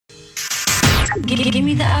Give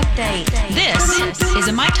me the update. This is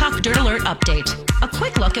a My Talk Dirt Alert update. A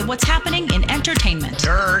quick look at what's happening in entertainment.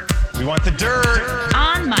 Dirt. We want the dirt.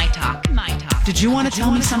 On My Talk. Did you want to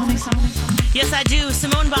tell me something? Yes, I do.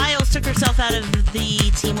 Simone Biles took herself out of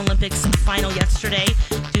the Team Olympics final yesterday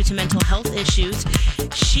due to mental health issues.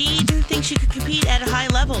 She didn't think she could compete at a high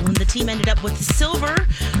level, and the team ended up with silver,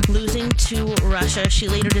 losing to Russia. She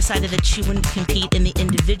later decided that she wouldn't compete in the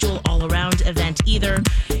individual all-around event either.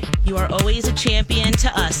 You are always a champion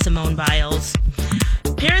to us, Simone Biles.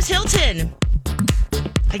 Paris Hilton.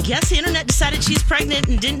 I guess the internet decided she's pregnant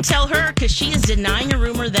and didn't tell her because she is denying a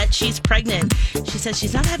rumor that she's pregnant. She says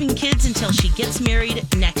she's not having kids until she gets married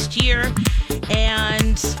next year,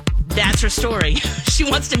 and that's her story. She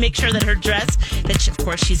wants to make sure that her dress, that of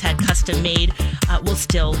course she's had custom made, will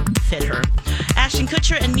still fit her. Ashton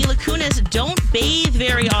Kutcher and Mila Kunis don't bathe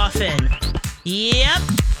very often. Yep.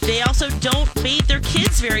 They also don't bathe their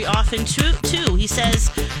kids very often, too. He says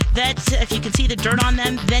that if you can see the dirt on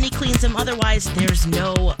them, then he cleans them. Otherwise, there's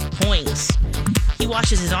no point. He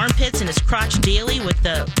washes his armpits and his crotch daily with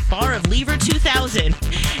the bar of Lever 2000.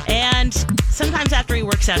 And sometimes after he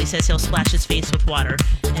works out, he says he'll splash his face with water.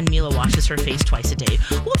 And Mila washes her face twice a day.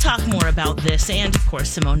 We'll talk more about this and, of course,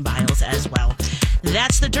 Simone Biles as well.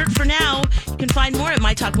 That's the dirt for now. You can find more at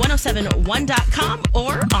mytalk1071.com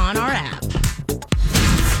or on our app.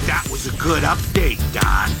 That was a good update,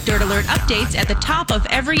 Don. Dirt Alert updates at the top of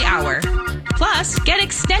every hour. Plus, get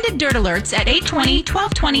extended Dirt Alerts at 8:20,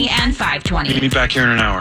 12:20, and 5:20. Meet me back here in an hour.